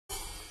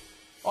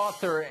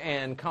Author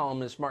and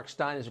columnist Mark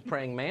Steyn is a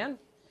praying man,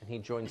 and he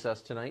joins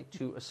us tonight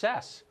to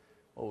assess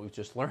what we've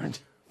just learned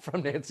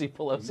from Nancy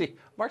Pelosi.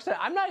 Mark Steyn,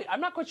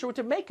 I'm not quite sure what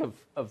to make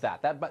of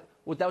that. But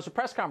that was a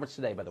press conference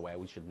today, by the way.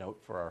 We should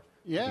note for our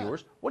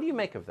viewers. What do you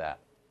make of that?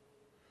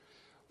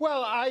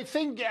 Well, I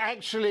think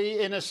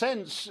actually, in a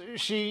sense,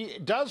 she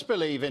does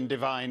believe in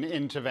divine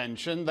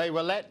intervention. They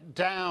were let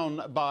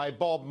down by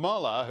Bob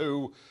Mueller,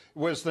 who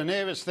was the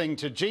nearest thing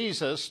to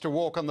Jesus to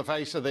walk on the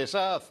face of this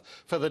earth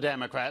for the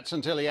Democrats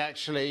until he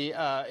actually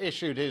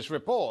issued his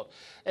report.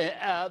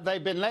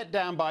 They've been let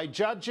down by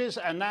judges,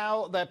 and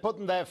now they're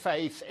putting their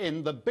faith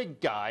in the big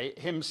guy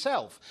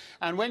himself.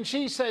 And when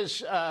she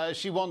says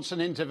she wants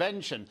an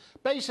intervention,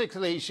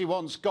 basically she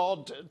wants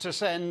God to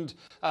send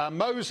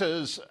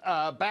Moses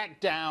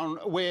back down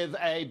with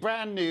a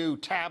brand new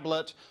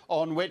tablet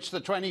on which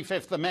the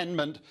 25th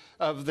Amendment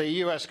of the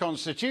U.S.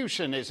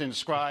 Constitution is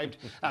inscribed,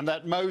 and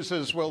that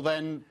Moses will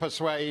then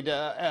persuade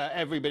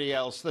everybody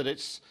else that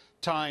it's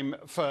time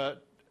for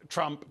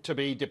Trump to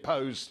be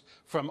deposed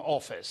from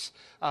office.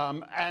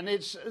 And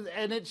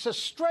it's a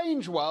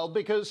strange world,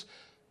 because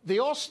the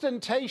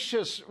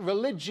ostentatious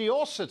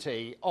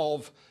religiosity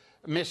of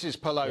Mrs.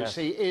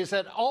 Pelosi is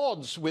at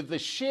odds with the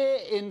sheer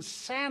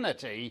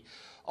insanity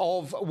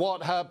of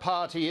what her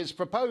party is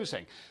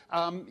proposing.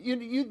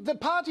 The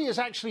party has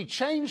actually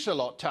changed a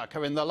lot,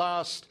 Tucker, in the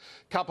last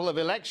couple of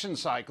election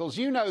cycles.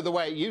 You know the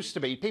way it used to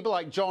be. People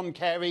like John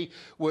Kerry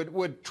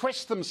would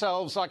twist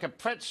themselves like a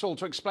pretzel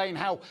to explain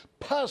how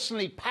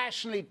passionately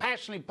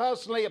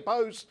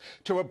opposed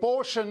to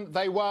abortion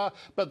they were,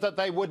 but that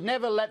they would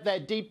never let their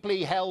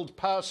deeply held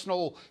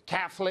personal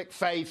Catholic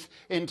faith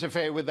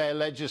interfere with their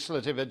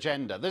legislative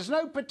agenda. There's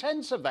no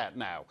pretense of that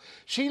now.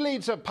 She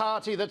leads a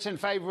party that's in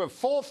favor of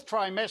fourth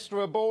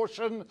trimester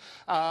abortion,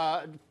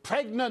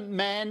 pregnant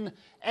men,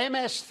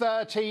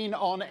 MS-13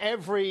 on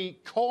every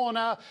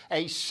corner,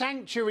 a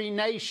sanctuary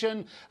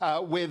nation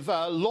with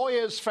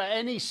lawyers for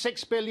any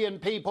 6 billion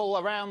people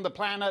around the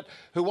planet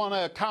who want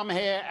to come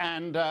here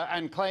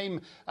and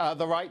claim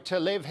the right to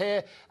live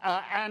here.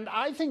 And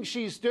I think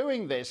she's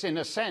doing this, in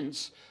a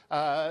sense,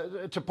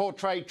 to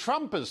portray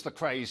Trump as the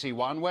crazy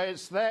one,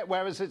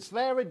 whereas it's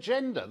their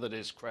agenda that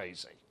is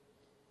crazy.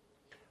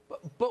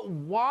 But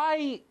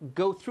why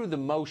go through the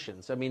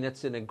motions? I mean,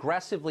 it's an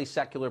aggressively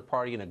secular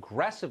party, an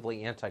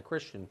aggressively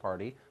anti-Christian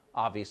party.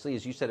 Obviously,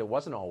 as you said, it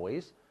wasn't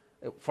always.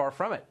 Far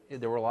from it.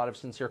 There were a lot of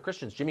sincere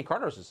Christians. Jimmy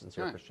Carter's a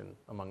sincere Christian,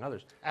 among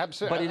others.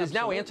 Absolutely. But it is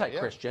now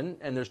anti-Christian,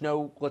 and there's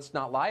no, let's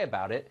not lie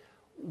about it.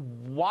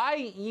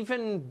 Why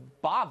even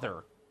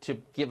bother to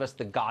give us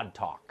the God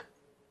talk?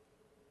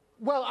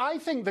 Well, I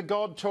think the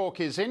God talk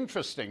is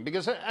interesting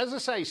because, as I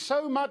say,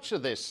 so much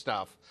of this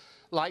stuff,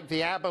 like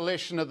the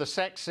abolition of the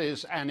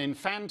sexes and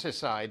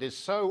infanticide, is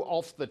so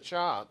off the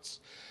charts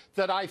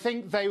that I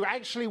think they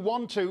actually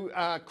want to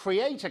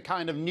create a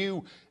kind of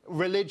new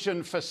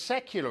religion for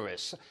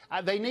secularists.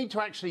 They need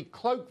to actually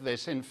cloak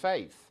this in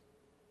faith.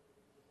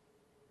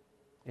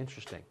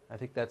 Interesting. I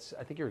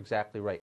think you're exactly right.